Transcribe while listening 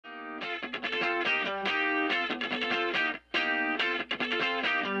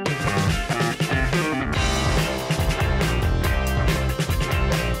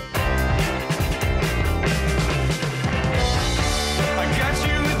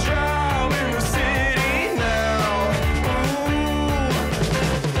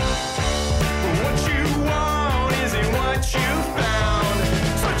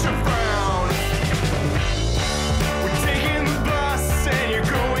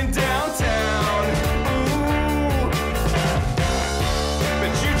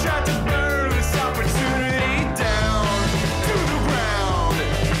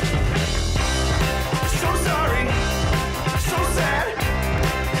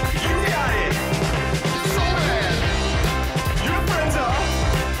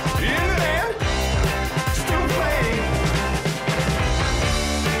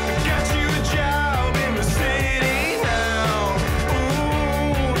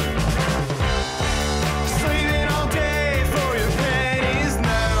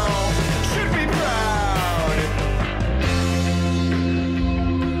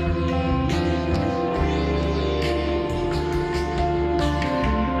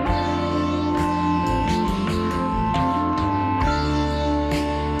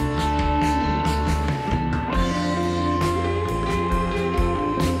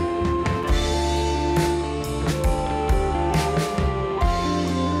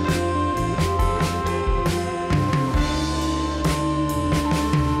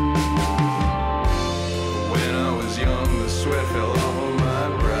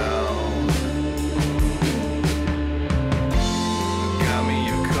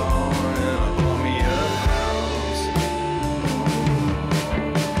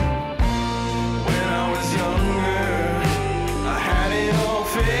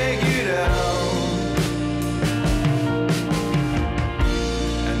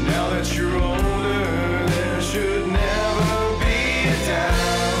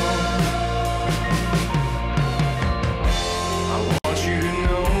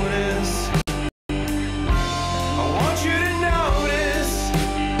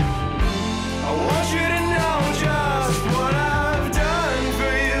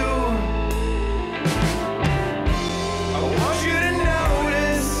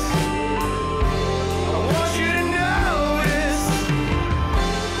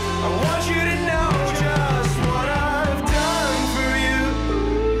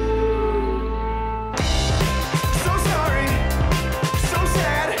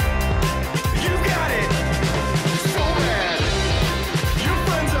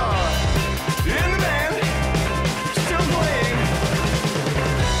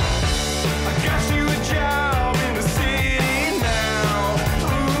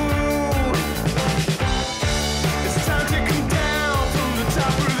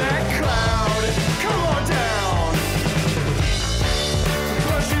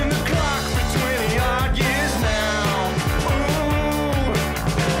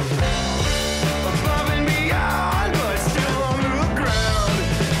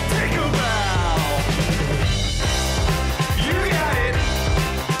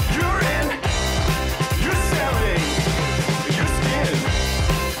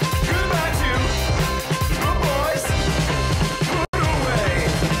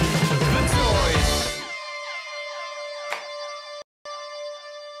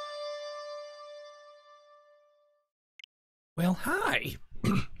Well, hi.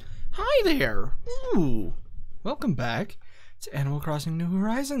 Hi there. Ooh. Welcome back to Animal Crossing New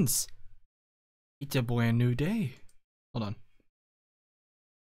Horizons. It's a brand new day. Hold on.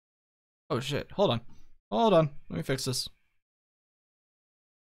 Oh shit. Hold on. Hold on. Let me fix this.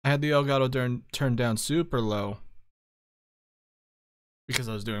 I had the Elgato turned down super low because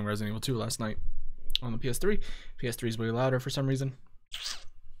I was doing Resident Evil 2 last night on the PS3. PS3 is way louder for some reason.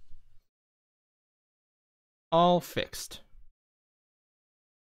 All fixed.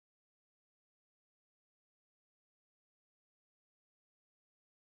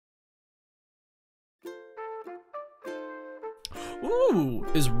 Ooh,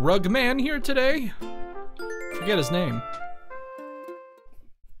 is Rugman here today? Forget his name.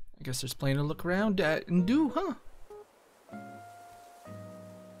 I guess there's plenty to look around at and do, huh?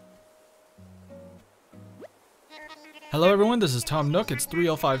 Hello everyone, this is Tom Nook. It's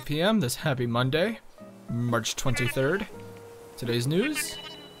 3:05 p.m. this happy Monday, March 23rd. Today's news.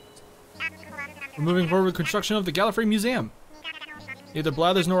 We're moving forward with construction of the Gallifrey Museum. Neither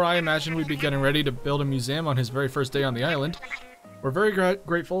Blathers nor I imagined we'd be getting ready to build a museum on his very first day on the island. We're very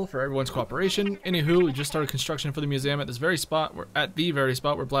grateful for everyone's cooperation. Anywho, we just started construction for the museum at this very spot. We're at the very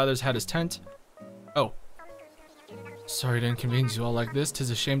spot where Blathers had his tent. Oh. Sorry to inconvenience you all like this.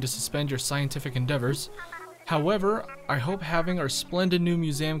 'Tis a shame to suspend your scientific endeavors. However, I hope having our splendid new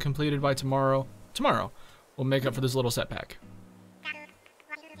museum completed by tomorrow will make up for this little setback.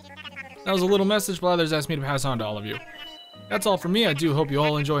 That was a little message Blathers asked me to pass on to all of you. That's all from me. I do hope you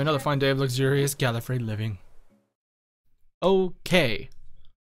all enjoy another fine day of luxurious Gallifrey living. Okay.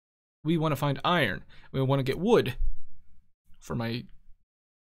 We want to find iron. We want to get wood for my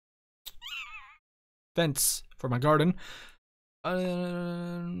fence, for my garden.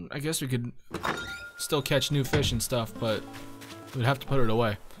 I guess we could still catch new fish and stuff, but we'd have to put it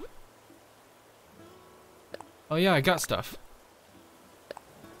away. Oh yeah, I got stuff.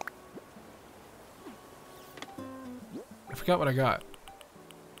 I forgot what I got.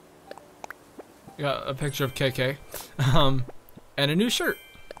 Got a picture of KK, and a new shirt.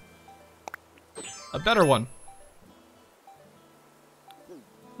 A better one.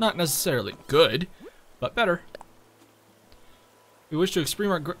 Not necessarily good, but better. We wish to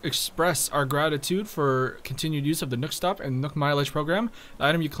express our gratitude for continued use of the Nook Stop and Nook Mileage program. The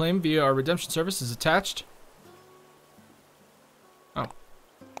item you claim via our redemption service is attached. Oh.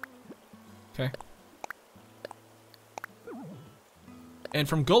 Okay. And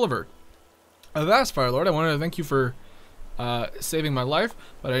from Gulliver. Avast, Fire Lord, I wanted to thank you for saving my life,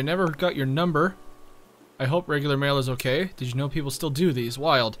 but I never got your number. I hope regular mail is okay. Did you know people still do these?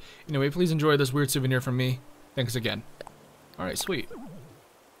 Wild. Anyway, please enjoy this weird souvenir from me. Thanks again. Alright, sweet.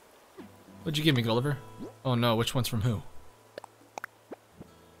 What'd you give me, Gulliver? Oh no, which one's from who?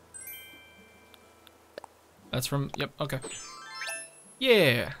 That's from... Yep, okay.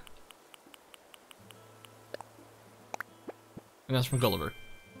 Yeah! And that's from Gulliver.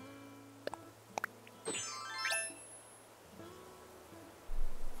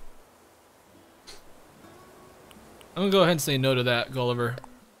 I'm gonna go ahead and say no to that, Gulliver.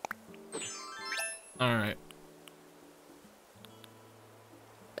 Alright.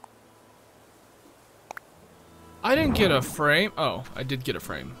 I didn't get a frame. Oh, I did get a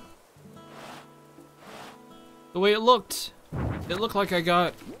frame. The way it looked like I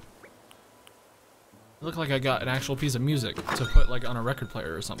got... It looked like I got an actual piece of music to put like on a record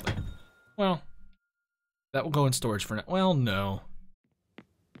player or something. Well, that will go in storage for now. Well, no.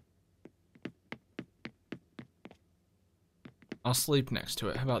 I'll sleep next to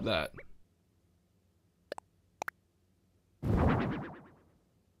it. How about that?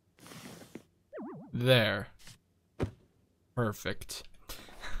 There. Perfect.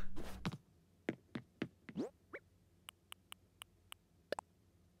 Put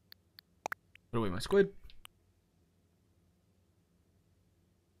away my squid.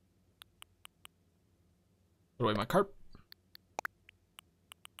 Put away my carp.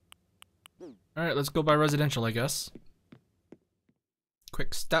 Alright, let's go by residential, I guess.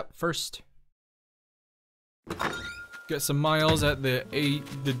 Quick step first. Get some miles at the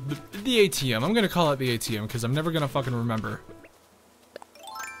ATM. I'm gonna call it the ATM because I'm never gonna fucking remember.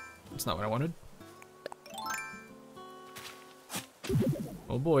 That's not what I wanted.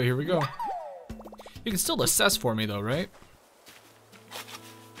 Oh boy, here we go. You can still assess for me though, right?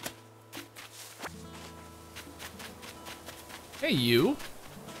 Hey you.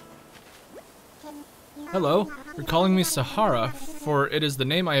 Hello. You're calling me Sahara, for it is the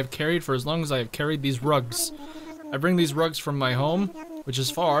name I have carried for as long as I have carried these rugs. I bring these rugs from my home, which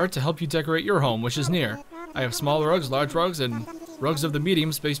is far, to help you decorate your home, which is near. I have small rugs, large rugs, and rugs of the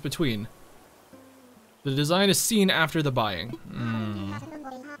medium space between. The design is seen after the buying.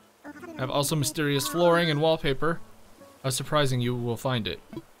 Have also mysterious flooring and wallpaper. How surprising you will find it.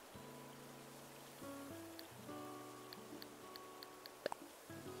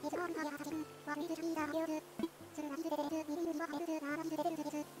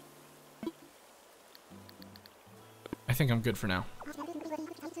 I think I'm good for now.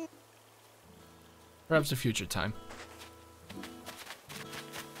 Perhaps a future time.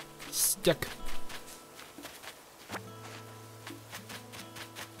 Stick.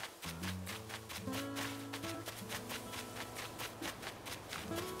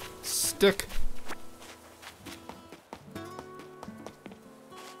 Stick.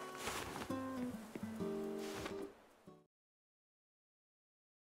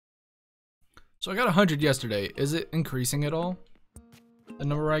 So I got 100 yesterday. Is it increasing at all? The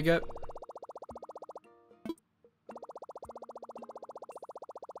number I get?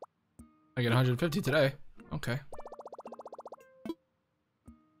 I get 150 today. Okay.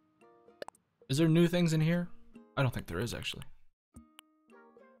 Is there new things in here? I don't think there is, actually.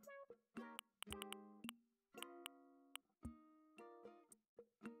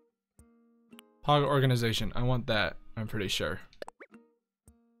 Pog organization. I want that. I'm pretty sure.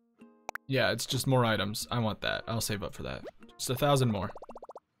 Yeah, it's just more items. I want that. I'll save up for that. Just 1,000 more.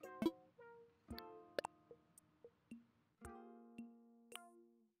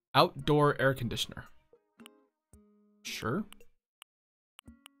 Outdoor air conditioner. Sure.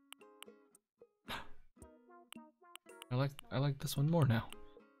 I like this one more now.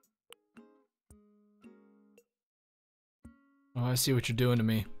 Oh, I see what you're doing to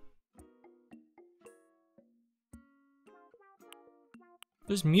me.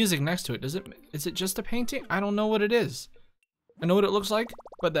 There's music next to it. Is it just a painting? I don't know what it is. I know what it looks like,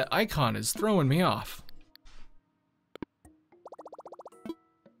 but that icon is throwing me off.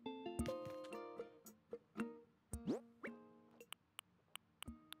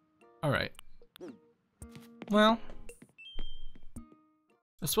 Alright. Well,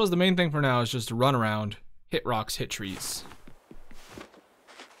 I suppose the main thing for now is just to run around, hit rocks, hit trees.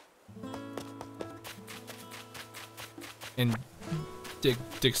 And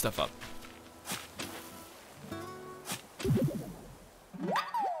dig stuff up.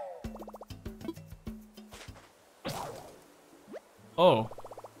 Oh.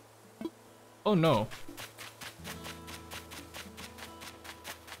 Oh no.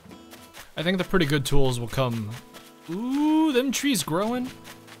 I think the pretty good tools will come. Ooh, them trees growing.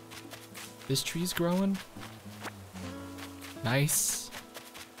 This tree's growing. Nice.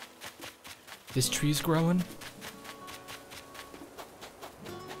 This tree's growing.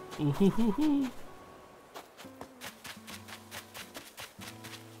 Ooh hoo hoo hoo.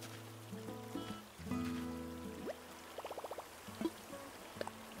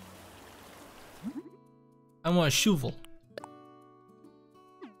 I want a shovel.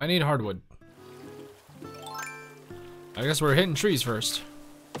 I need hardwood. I guess we're hitting trees first.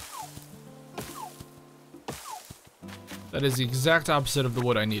 That is the exact opposite of the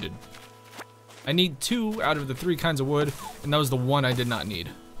wood I needed. I need 2 out of the 3 kinds of wood, and that was the one I did not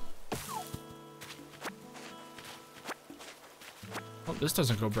need. Oh, this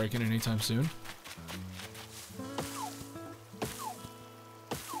doesn't go breaking anytime soon.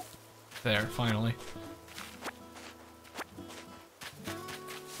 There, finally.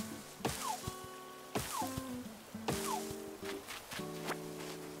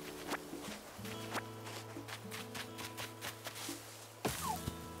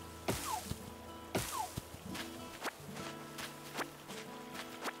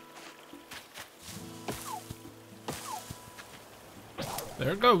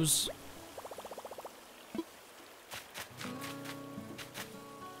 There it goes.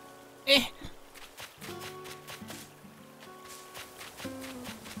 Eh.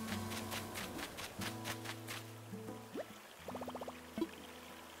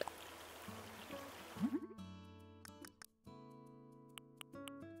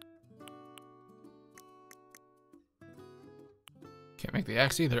 Can't make the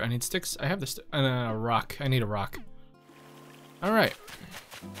axe either. I need sticks. I have the a rock. I need a rock. All right.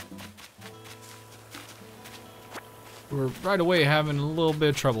 We're right away having a little bit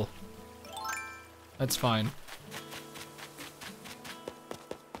of trouble. That's fine.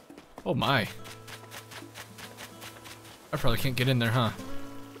 Oh my. I probably can't get in there, huh?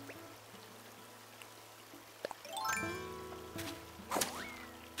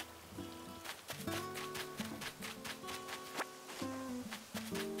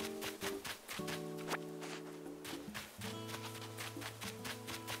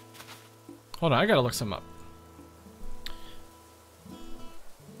 Hold on, I gotta look some up.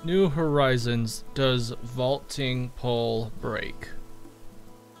 New Horizons, does vaulting pole break?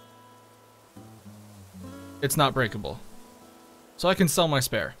 It's not breakable. So I can sell my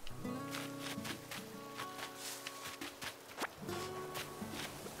spare.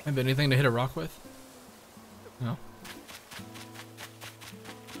 Have anything to hit a rock with? No.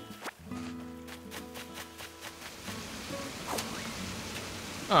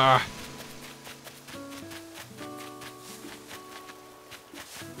 Ah.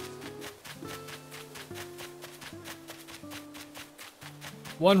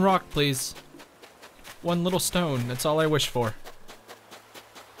 One rock, please. One little stone. That's all I wish for.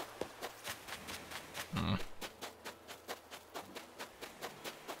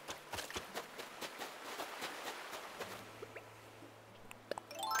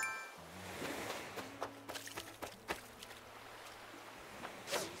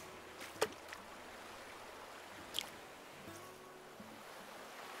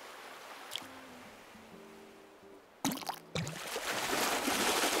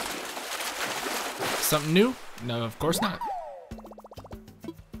 Something new? No, of course not.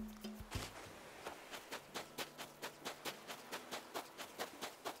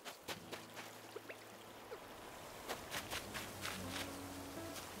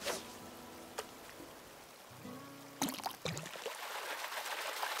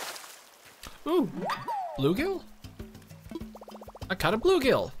 Ooh, bluegill? I caught a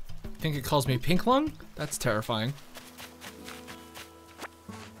bluegill. Think it calls me pink lung? That's terrifying.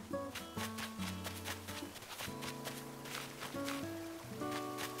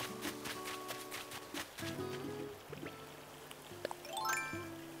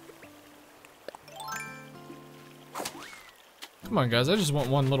 Come on, guys, I just want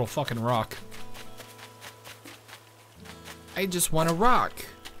one little fucking rock. I just want a rock.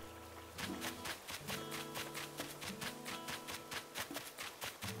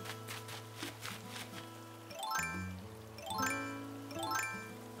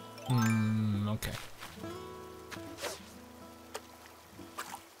 Okay.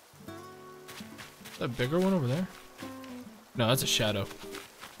 Is that a bigger one over there? No, that's a shadow.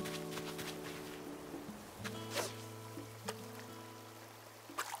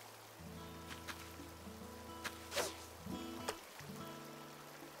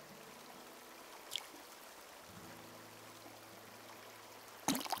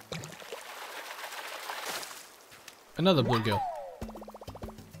 Another bluegill.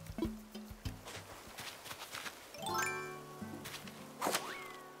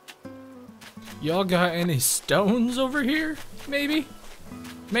 Y'all got any stones over here? Maybe?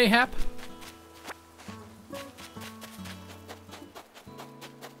 Mayhap?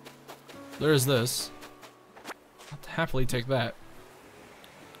 There's this. I'll happily take that.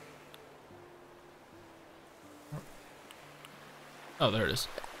 Oh, there it is.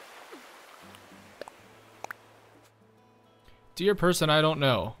 Dear Person I Don't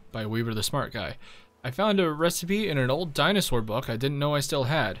Know by Weaver the Smart Guy. I found a recipe in an old dinosaur book I didn't know I still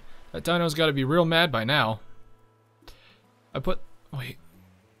had. That dino's gotta be real mad by now. Wait.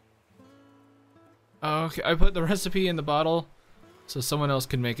 Okay, I put the recipe in the bottle so someone else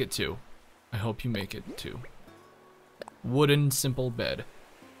can make it too. I hope you make it too. Wooden simple bed.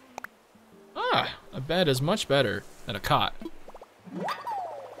 Ah, a bed is much better than a cot.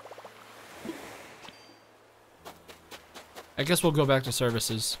 I guess we'll go back to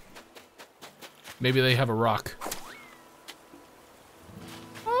services. Maybe they have a rock.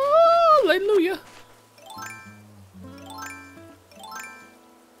 Oh, hallelujah.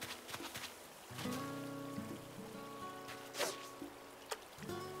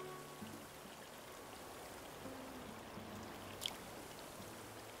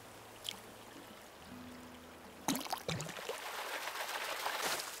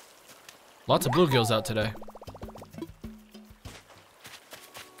 Lots of bluegills out today.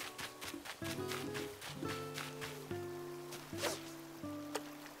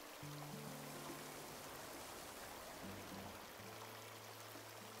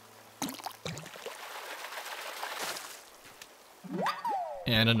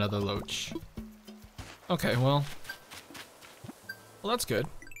 And another loach. Okay, well, that's good.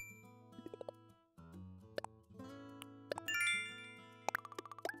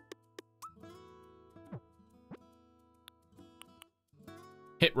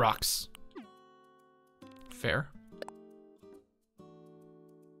 Hit rocks. Fair.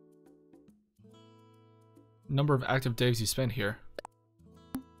 Number of active days you spent here.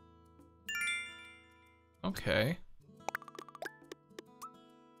 Okay.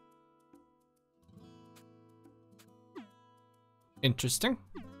 Interesting.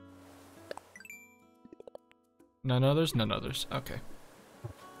 None others, none others. Okay.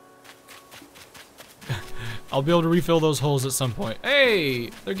 I'll be able to refill those holes at some point. Hey!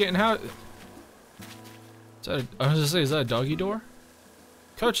 They're getting how... I was gonna say, is that a doggy door?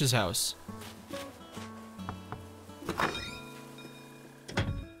 Coach's house.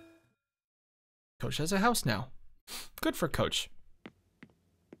 Coach has a house now. Good for Coach.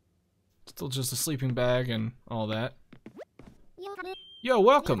 Still just a sleeping bag and all that. Yo,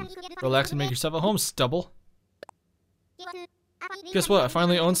 welcome! Relax and make yourself at home, stubble. Guess what? I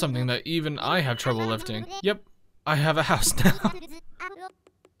finally own something that even I have trouble lifting. Yep, I have a house now.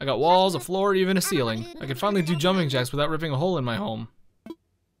 I got walls, a floor, even a ceiling. I can finally do jumping jacks without ripping a hole in my home.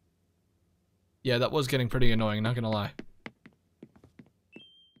 Yeah, that was getting pretty annoying, not gonna lie.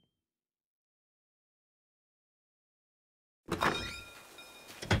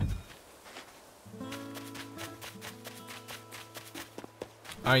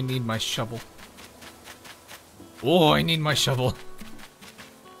 I need my shovel. Oh, I need my shovel.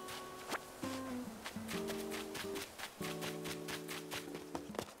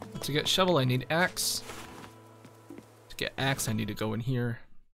 To get shovel, I need axe. To get axe, I need to go in here.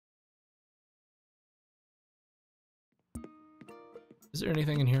 Is there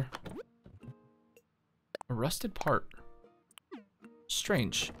anything in here? A rusted part.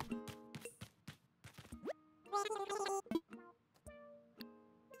 Strange.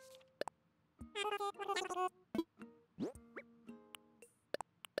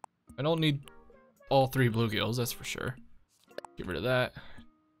 I don't need all 3 bluegills, that's for sure. Get rid of that.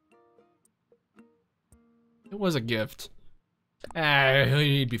 It was a gift.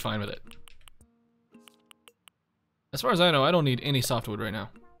 You'd be fine with it. As far as I know, I don't need any softwood right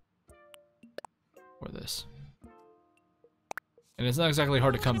now. Or this. And it's not exactly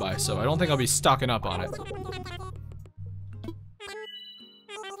hard to come by, so I don't think I'll be stocking up on it.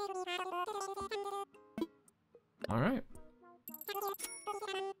 Alright.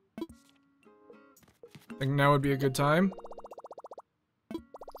 I think now would be a good time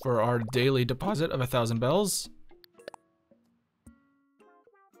for our daily deposit of 1,000 bells.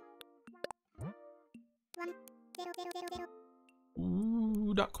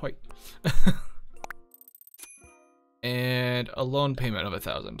 Ooh, not quite. And a loan payment of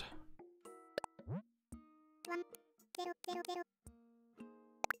 1,000.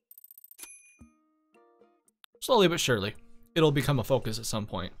 Slowly but surely, it'll become a focus at some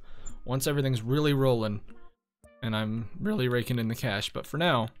point. Once everything's really rolling, and I'm really raking in the cash. But for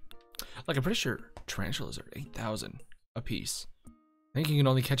now, like, I'm pretty sure tarantulas are 8,000 a piece. I think you can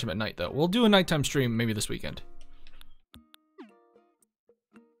only catch them at night, though. We'll do a nighttime stream maybe this weekend.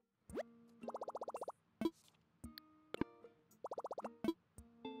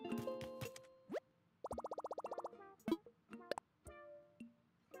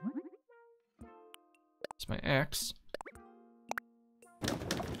 It's my axe.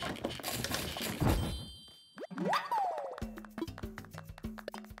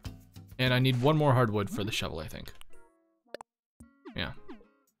 And I need 1 more hardwood for the shovel, I think. Yeah.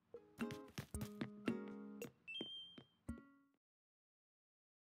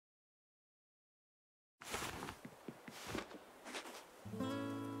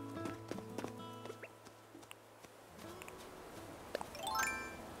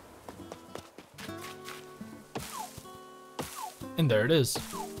 And there it is.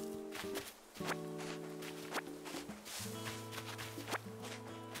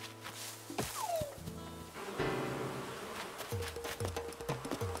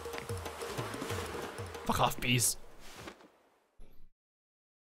 Fuck off, bees.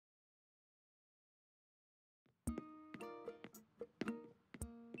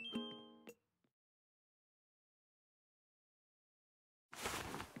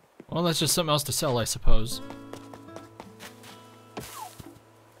 Well, that's just something else to sell, I suppose.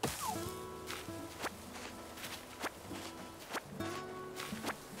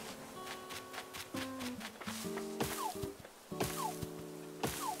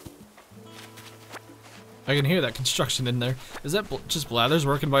 I can hear that construction in there. Is that just Blathers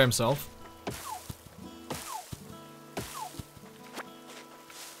working by himself?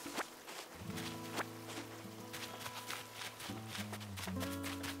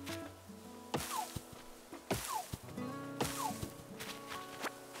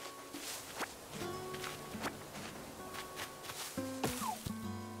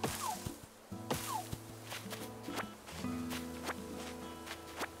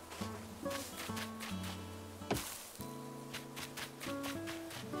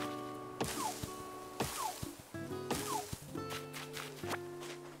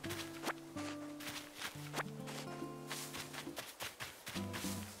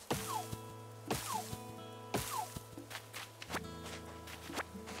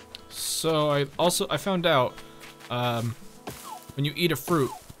 So I found out when you eat a fruit,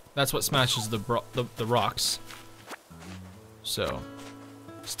 that's what smashes the rocks. So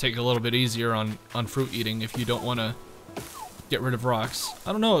just take it a little bit easier on fruit eating if you don't want to get rid of rocks.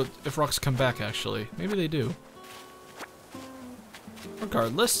 I don't know if rocks come back actually. Maybe they do.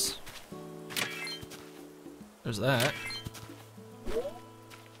 Regardless, there's that.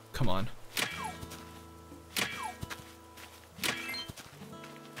 Come on.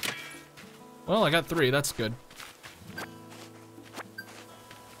 Well, I got 3, that's good.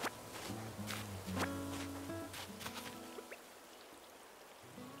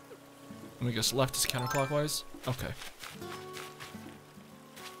 Let me guess, left is counterclockwise? Okay.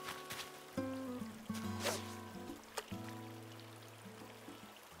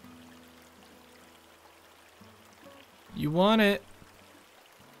 You want it?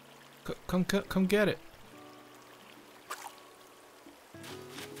 Come get it.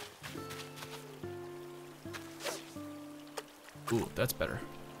 Ooh, that's better.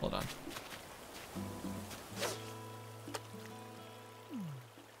 Hold on.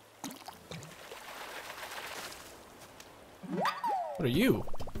 What are you?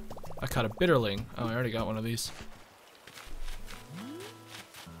 I caught a bitterling. Oh, I already got one of these.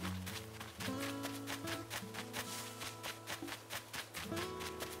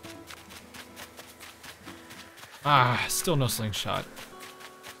 Ah, still no slingshot.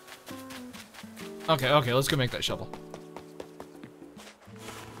 Okay, let's go make that shovel.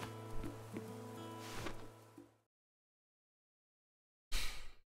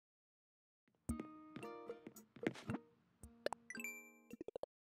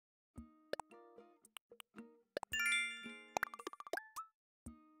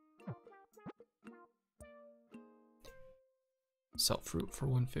 Sell fruit for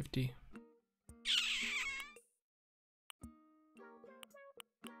 150.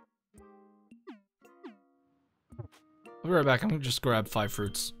 I'll be right back. I'm gonna just grab 5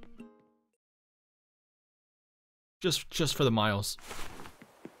 fruits. Just for the miles.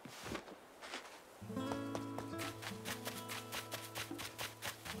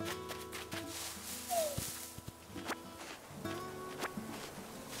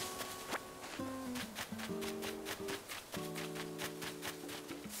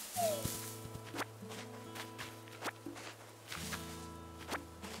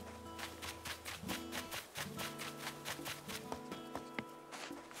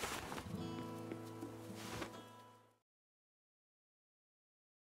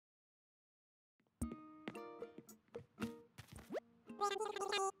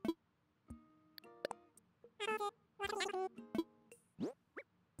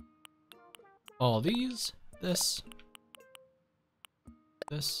 All these, this,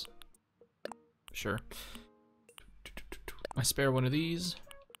 sure. I spare one of these,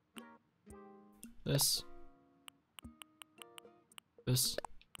 this.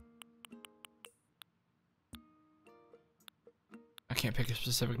 I can't pick a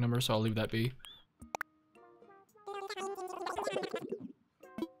specific number, so I'll leave that be.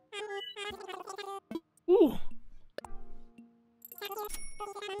 Ooh.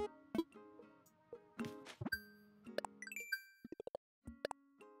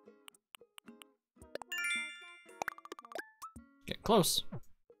 Get close.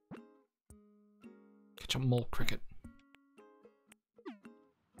 Catch a mole cricket.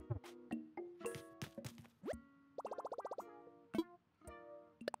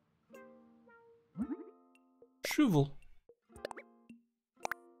 Shovel.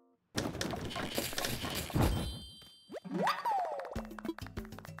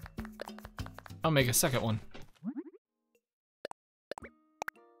 I'll make a second one.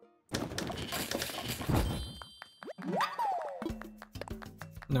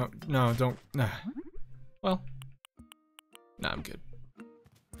 No, don't. Nah. Well, nah, I'm good.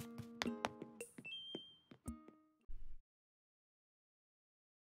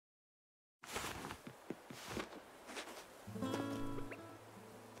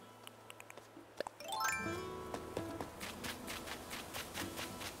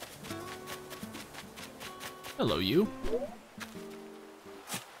 Hello, you.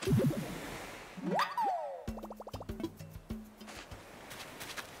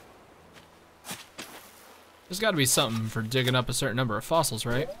 There's gotta be something for digging up a certain number of fossils,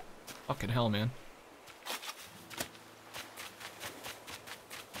 right? Fucking hell, man.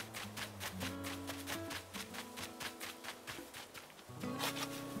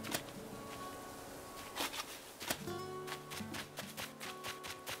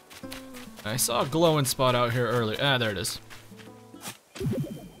 I saw a glowing spot out here earlier. Ah, there it is.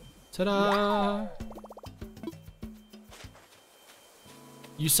 Ta-da!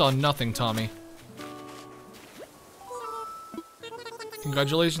 You saw nothing, Tommy.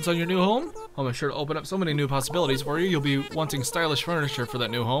 Congratulations on your new home. Home is sure to open up so many new possibilities for you. You'll be wanting stylish furniture for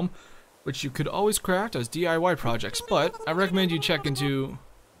that new home, which you could always craft as DIY projects, but I recommend you check into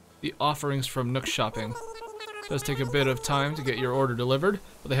the offerings from Nook Shopping. It does take a bit of time to get your order delivered,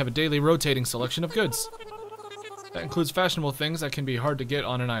 but they have a daily rotating selection of goods. That includes fashionable things that can be hard to get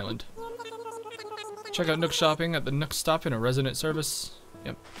on an island. Check out Nook Shopping at the Nook Stop in a resident service.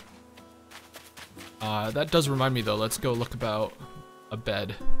 Yep. That does remind me though, let's go look about a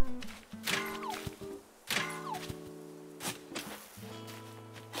bed.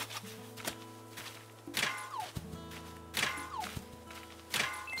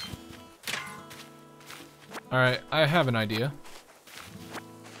 Alright, I have an idea.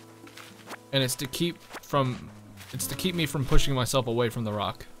 And it's to keep me from pushing myself away from the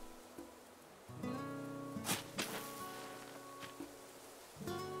rock.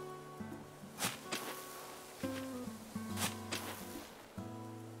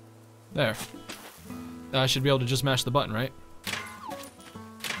 There. I should be able to just mash the button, right?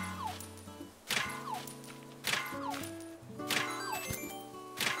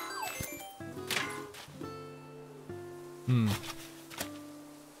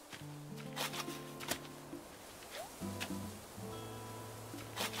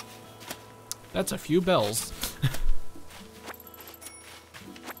 That's a few bells.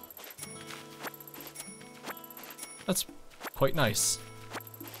 That's quite nice.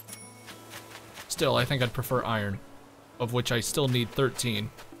 Still, I think I'd prefer iron, of which I still need 13.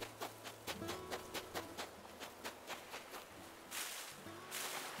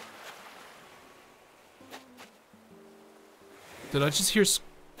 Did I just hear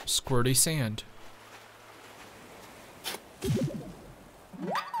squirty sand?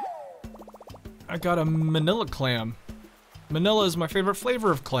 I got a manila clam. Manila is my favorite flavor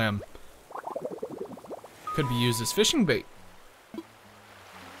of clam. Could be used as fishing bait.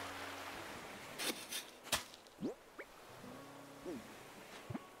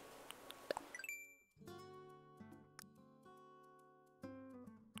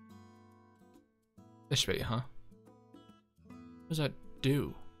 Fish bait, huh? What does that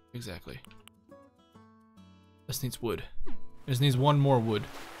do exactly? This needs wood. This needs one more wood.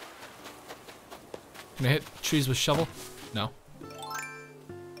 Can I hit trees with shovel? No.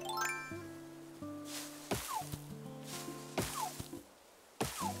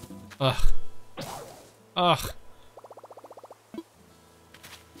 Ugh. Ugh.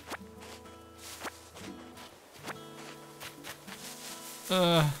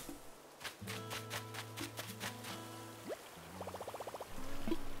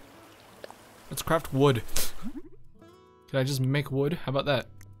 Let's craft wood. Can I just make wood? How about that?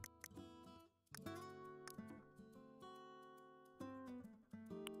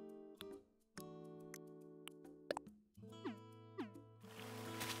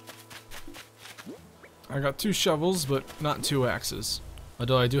 I got 2 shovels, but not 2 axes.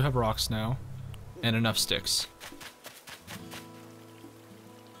 Although I do have rocks now, and enough sticks.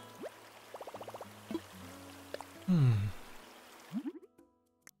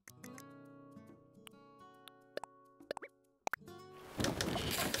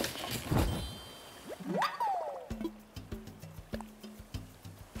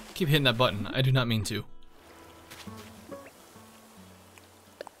 Keep hitting that button. I do not mean to.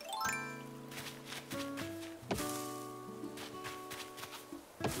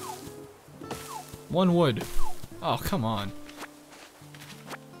 One wood. Oh, come on.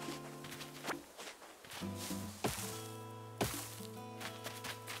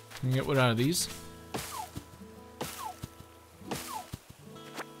 Can you get wood out of these?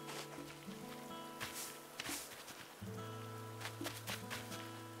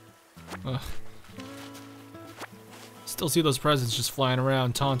 Ugh. Still see those presents just flying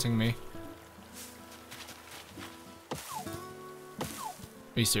around taunting me.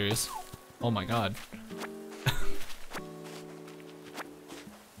 Are you serious? Oh my god.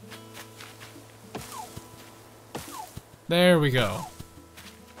 There we go.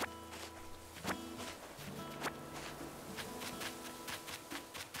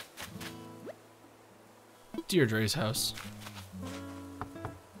 Deirdre's house.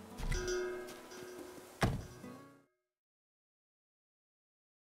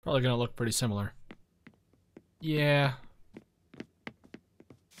 Probably gonna look pretty similar. Yeah.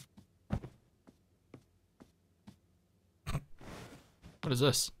 What is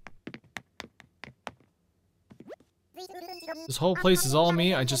this? This whole place is all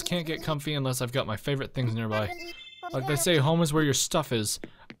me. I just can't get comfy unless I've got my favorite things nearby. Like they say, home is where your stuff is.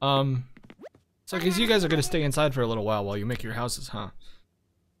 So I guess you guys are gonna stay inside for a little while you make your houses, huh?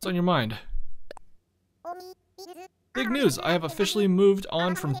 What's on your mind? Big news, I have officially moved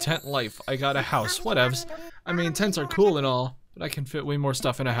on from tent life. I got a house, whatevs. I mean, tents are cool and all, but I can fit way more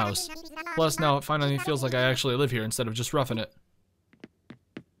stuff in a house. Plus, now it finally feels like I actually live here instead of just roughing it.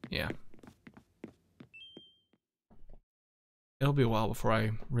 Yeah. It'll be a while before I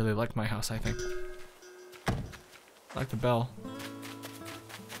really like my house, I think. I like the bell.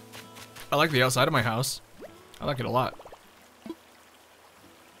 I like the outside of my house. I like it a lot.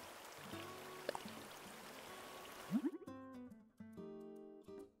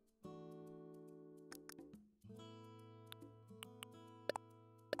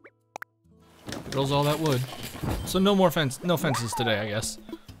 Goes all that wood. So no more no fences today, I guess.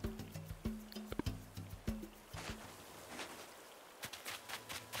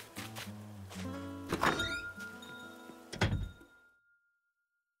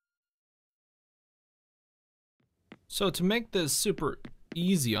 So to make this super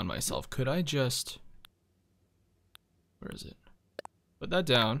easy on myself, could I just... Where is it? Put that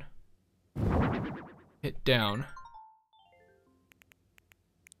down. Hit down.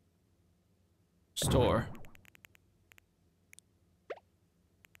 Store.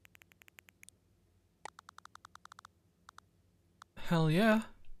 Hell yeah.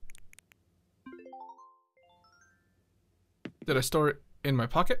 Did I store it in my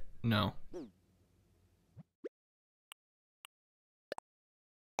pocket? No.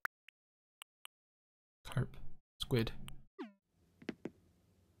 Carp. Squid.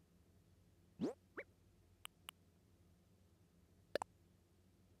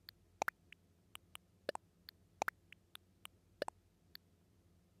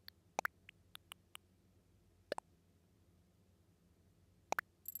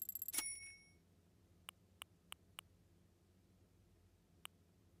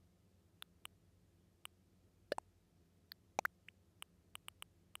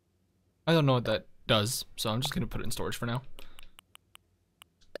 I don't know what that does, so I'm just gonna put it in storage for now.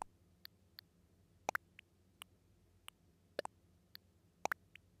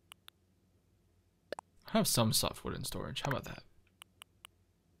 I have some softwood in storage. How about that?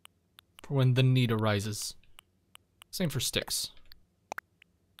 For when the need arises. Same for sticks.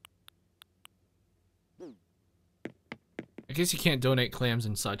 I guess you can't donate clams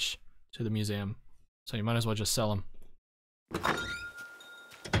and such to the museum, so you might as well just sell them.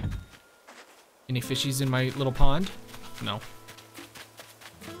 Any fishies in my little pond? No.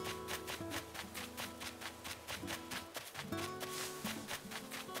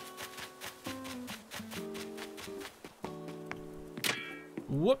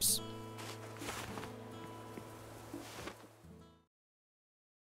 Whoops.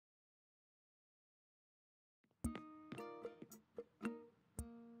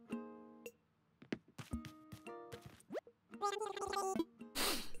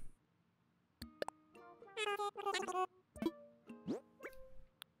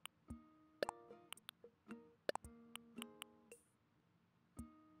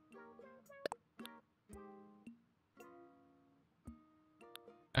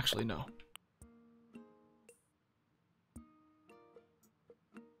 Actually, no.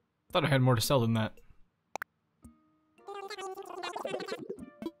 Thought I had more to sell than that.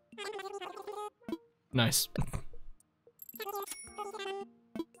 Nice.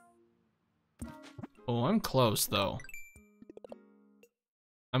 Oh, I'm close though.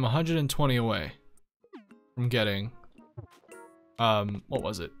 I'm 120 away from getting what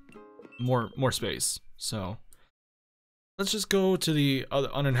was it? More space. So let's just go to the other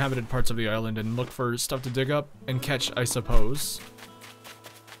uninhabited parts of the island and look for stuff to dig up and catch, I suppose.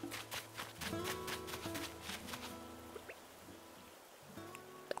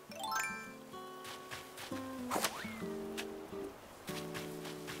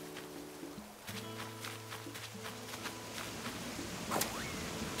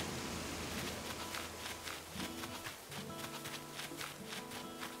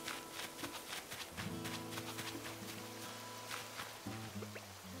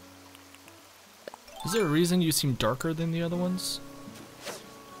 Is there a reason you seem darker than the other ones?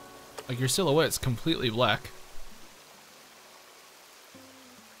 Like your silhouette's completely black.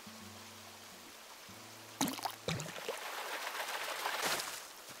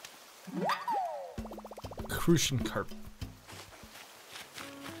 Crucian carp.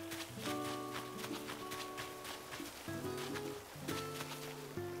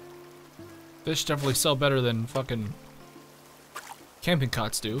 Fish definitely sell better than fucking camping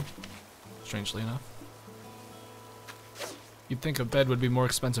cots do, strangely enough. You'd think a bed would be more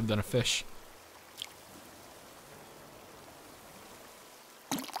expensive than a fish.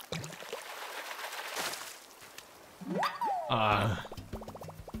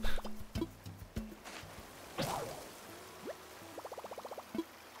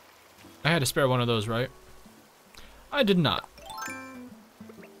 had to spare one of those, right? I did not.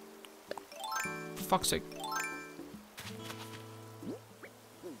 For fuck's sake.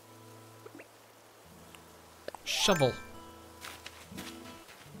 Shovel.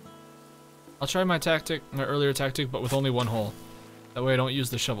 I'll try my tactic, my earlier tactic, but with only one hole. That way I don't use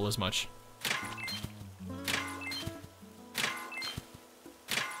the shovel as much.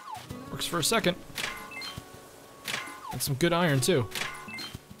 Works for a second. And some good iron, too.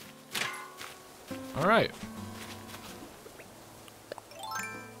 Alright.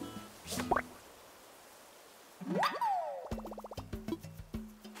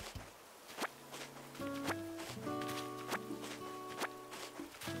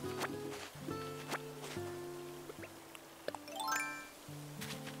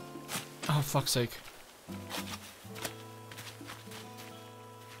 Oh, fuck's sake.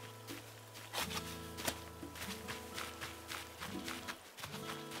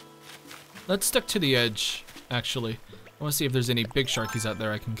 Let's stick to the edge, actually. I want to see if there's any big sharkies out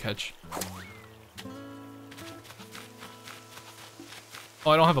there I can catch.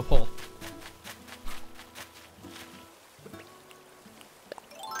 Oh, I don't have a pole.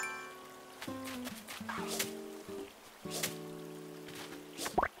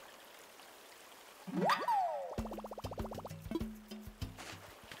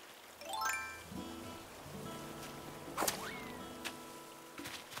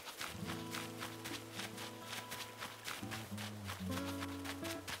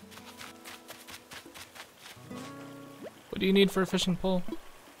 What do you need for a fishing pole?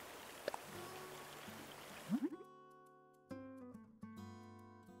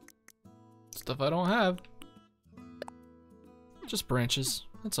 Stuff I don't have. Just branches,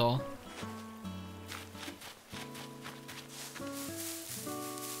 that's all.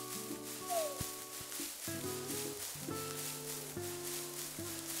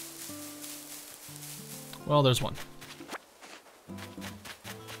 Well, there's one.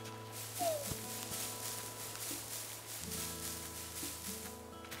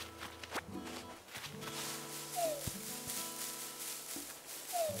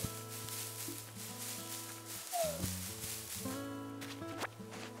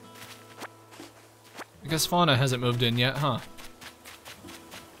 I guess Fauna hasn't moved in yet, huh?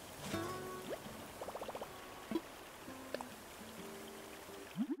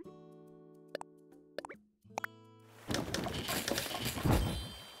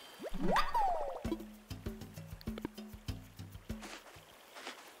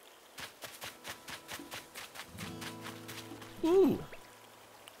 Ooh.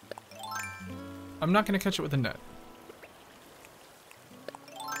 I'm not gonna catch it with a net.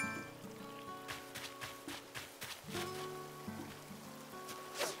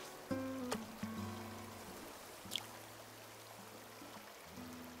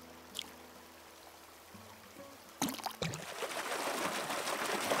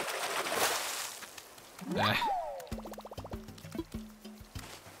 Nah.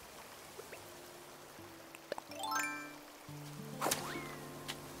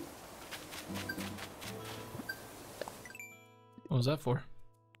 What was that for?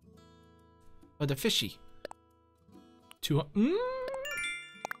 Oh, the fishy.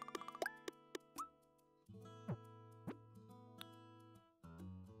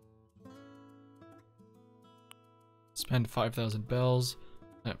 Spend 5,000 bells.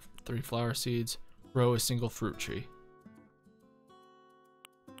 Plant 3 flower seeds. Grow a single fruit tree.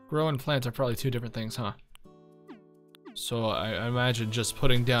 Grow and plant are probably 2 different things, huh? So I imagine just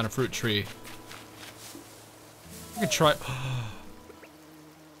putting down a fruit tree. I could try.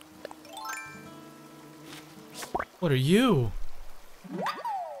 What are you?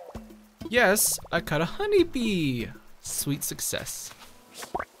 Yes, I caught a honeybee. Sweet success.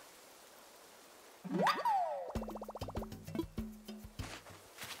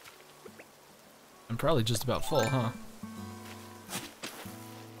 I'm probably just about full, huh?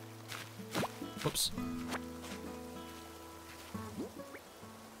 Whoops.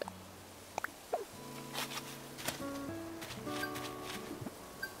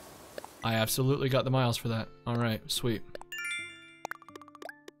 I absolutely got the miles for that. Alright, sweet.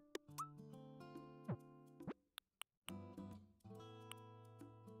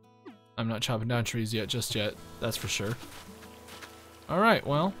 I'm not chopping down trees yet, just yet. That's for sure. Alright,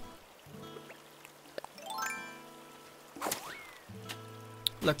 well.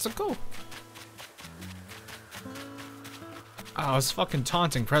 Let's go. Oh, it's fucking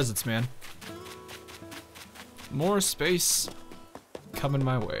taunting presents, man. More space coming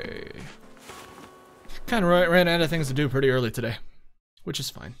my way. Kind of ran out of things to do pretty early today, which is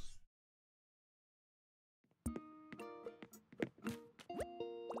fine.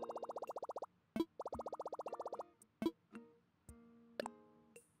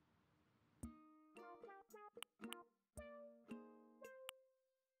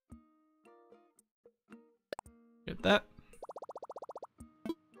 hit that.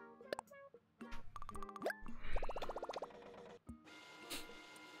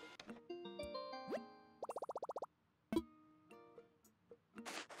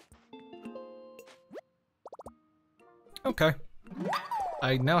 Okay.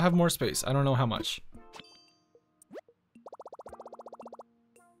 I now have more space. I don't know how much.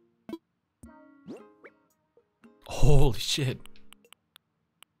 Holy shit.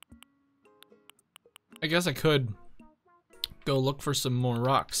 I guess I could go look for some more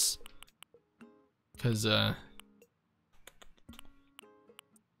rocks. Because, I'm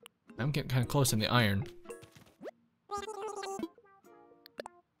getting kind of close in the iron.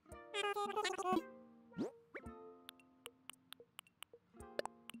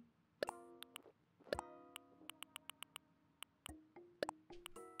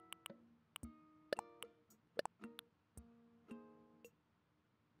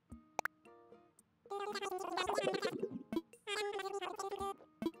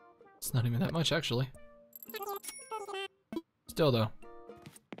 It's not even that much, actually. Still, though.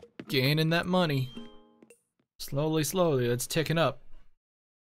 Gaining that money. Slowly, slowly, it's ticking up.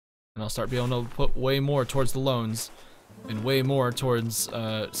 And I'll start being able to put way more towards the loans. And way more towards,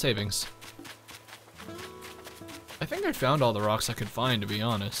 savings. I think I found all the rocks I could find, to be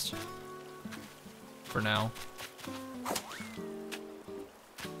honest. For now.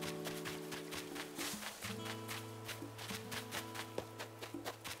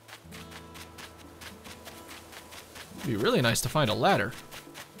 It'd be really nice to find a ladder.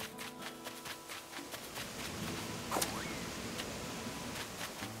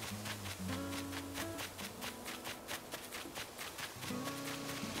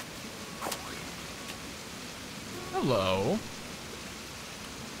 Hello.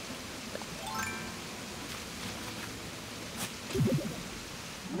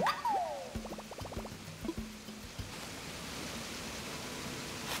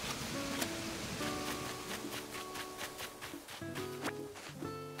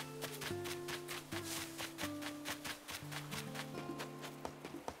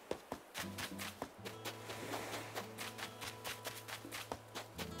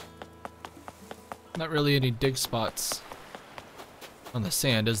 Not really any dig spots on the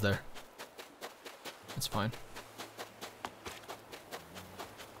sand, is there? That's fine.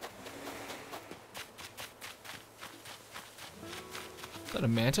 Is that a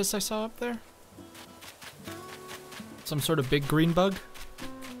mantis I saw up there? Some sort of big green bug?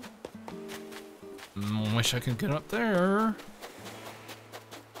 Wish I could get up there.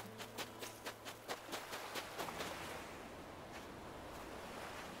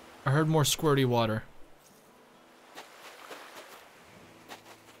 I heard more squirty water.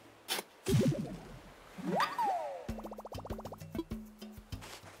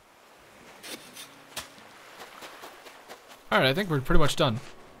 Alright, I think we're pretty much done.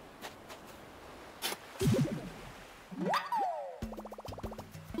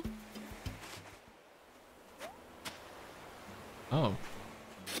 Oh.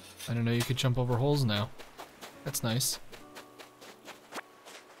 I didn't know you could jump over holes now. That's nice.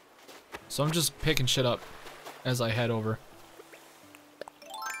 So I'm just picking shit up as I head over.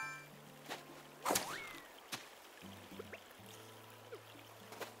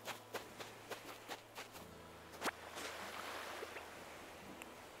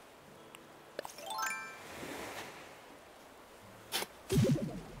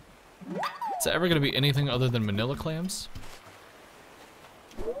 Is that ever gonna be anything other than manila clams?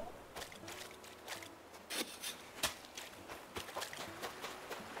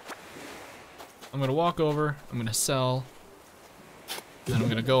 I'm gonna walk over, I'm gonna sell, then I'm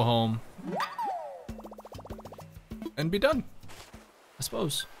gonna go home and be done, I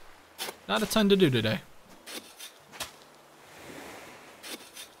suppose. Not a ton to do today.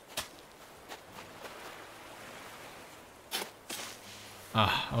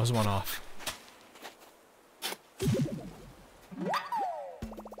 Ah, I was one off.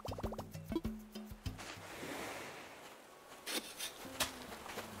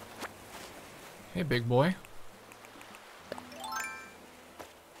 Hey, big boy.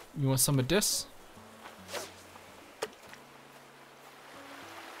 You want some of this?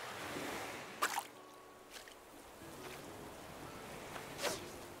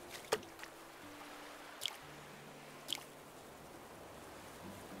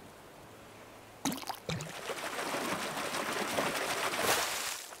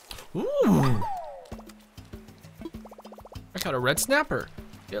 Ooh! I got a red snapper.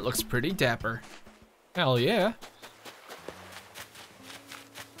 It looks pretty dapper. Hell yeah.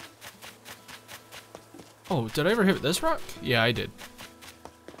 Oh, did I ever hit this rock? Yeah, I did.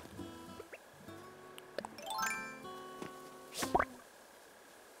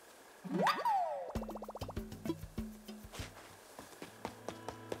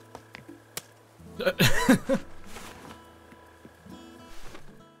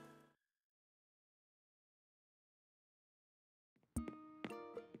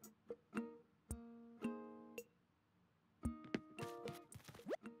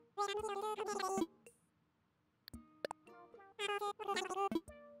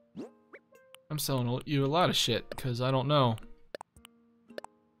 I'm selling you a lot of shit because I don't know.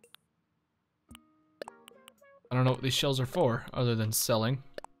 I don't know what these shells are for other than selling.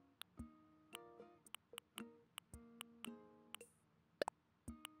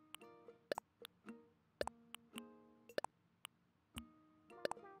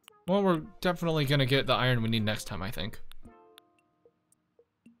 Well, we're definitely gonna get the iron we need next time, I think.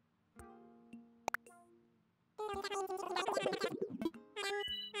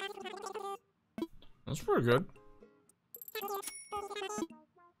 That's pretty good.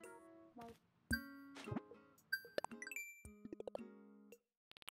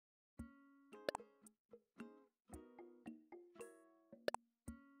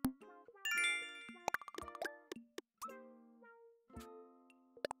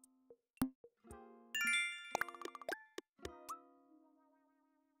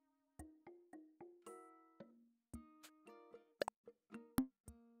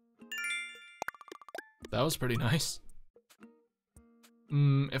 That was pretty nice.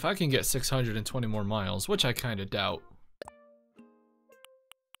 If I can get 620 more miles, which I kind of doubt.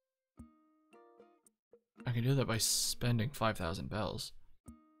 I can do that by spending 5,000 bells.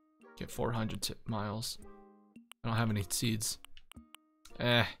 Get 400 miles. I don't have any seeds.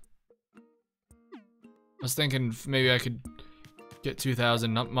 I was thinking maybe I could get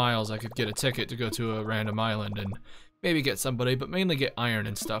 2,000 miles. I could get a ticket to go to a random island and maybe get somebody, but mainly get iron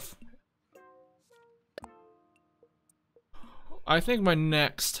and stuff. I think my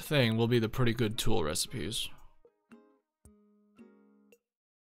next thing will be the pretty good tool recipes.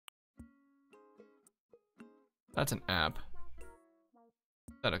 That's an app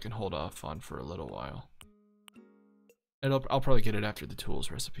that I can hold off on for a little while. And I'll probably get it after the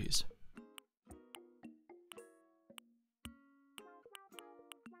tools recipes.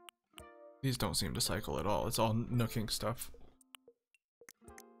 These don't seem to cycle at all. It's all nooking stuff.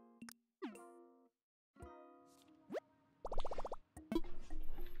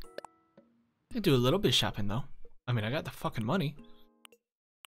 I could do a little bit of shopping though. I mean, I got the fucking money.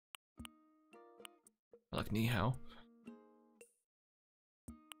 I like Ni Hao.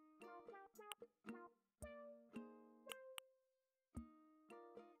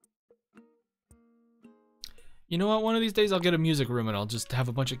 You know what? One of these days I'll get a music room and I'll just have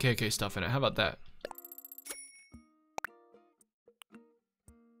a bunch of KK stuff in it. How about that?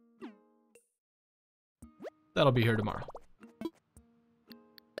 That'll be here tomorrow.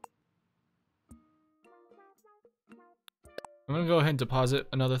 I'm gonna go ahead and deposit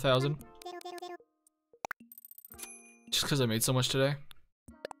another 1,000. Just because I made so much today.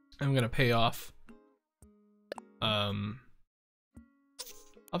 I'm gonna pay off. I'll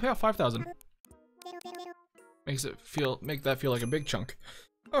pay off 5,000. Make that feel like a big chunk.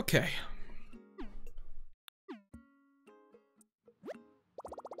 Okay.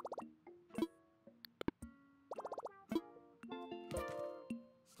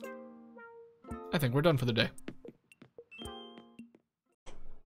 I think we're done for the day.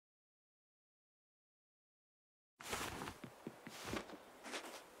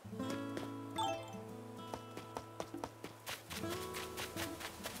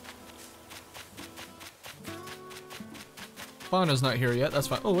 Fauna's not here yet, that's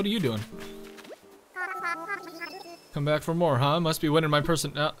fine. Oh, what are you doing? Come back for more, huh? Must be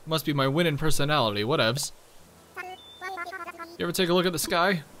my winning personality. Whatevs. You ever take a look at the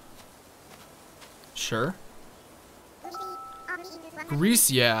sky? Sure.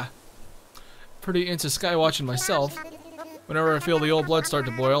 Greece, yeah. Pretty into sky watching myself. Whenever I feel the old blood start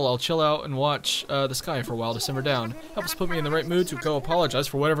to boil, I'll chill out and watch the sky for a while to simmer down. Helps put me in the right mood to go apologize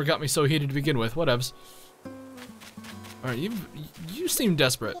for whatever got me so heated to begin with. Whatevs. Alright, you seem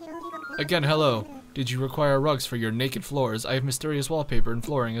desperate. Again, hello. Did you require rugs for your naked floors? I have mysterious wallpaper and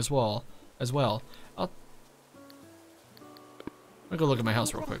flooring as well. I'll go look at my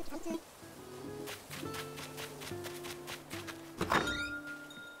house real quick.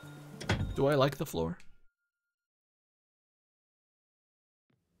 Do I like the floor?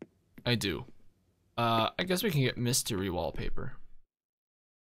 I do. I guess we can get mystery wallpaper.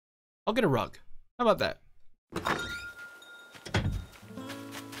 I'll get a rug. How about that?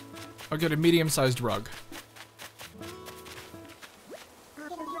 I'll get a medium-sized rug.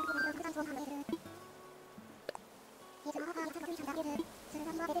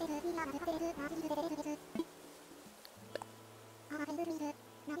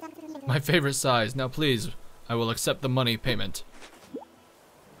 My favorite size. Now please, I will accept the money payment.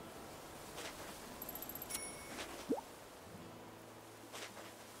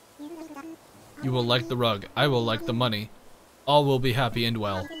 You will like the rug. I will like the money. All will be happy and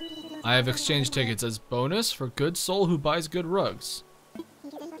well. I have exchange tickets as bonus for good soul who buys good rugs.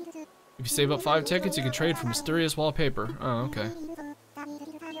 If you save up 5 tickets, you can trade for mysterious wallpaper. Oh, okay.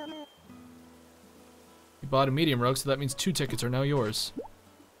 You bought a medium rug, so that means 2 tickets are now yours.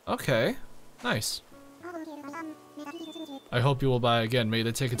 Okay. Nice. I hope you will buy again. May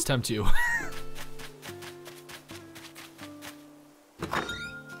the tickets tempt you.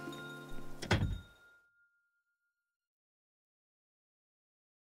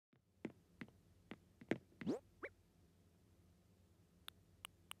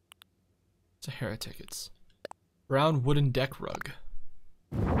 Sahara tickets. Brown wooden deck rug.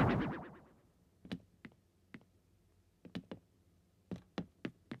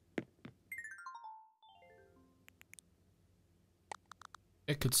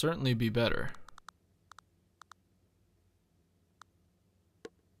 It could certainly be better.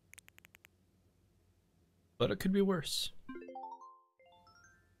 But it could be worse.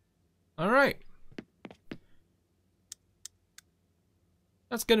 Alright.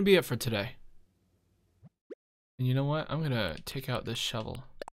 That's gonna be it for today. And you know what? I'm gonna take out this shovel.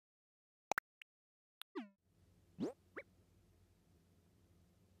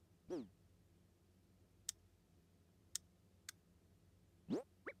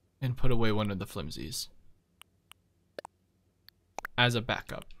 And put away one of the flimsies. As a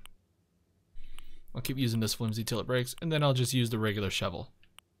backup. I'll keep using this flimsy till it breaks, and then I'll just use the regular shovel.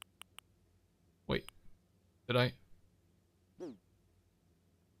 Wait. Did I?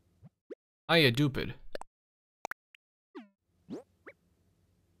 Ah, you dupid.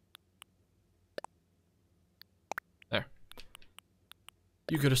 There.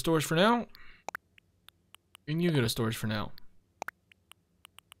 You go to storage for now. And you go to storage for now.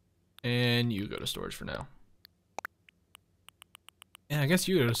 And you go to storage for now. And I guess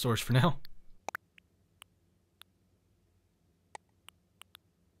you go to storage for now.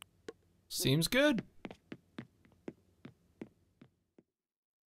 Seems good.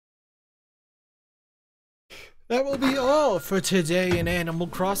 That will be all for today in Animal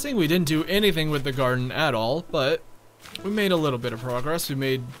Crossing. We didn't do anything with the garden at all, but we made a little bit of progress. We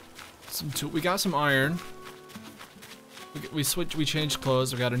made some we got some iron. We changed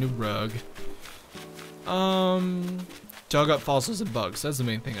clothes, we got a new rug. Dug up fossils and bugs. That's the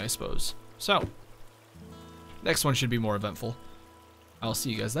main thing, I suppose. So, next one should be more eventful. I'll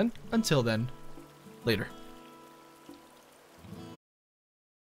see you guys then. Until then, later.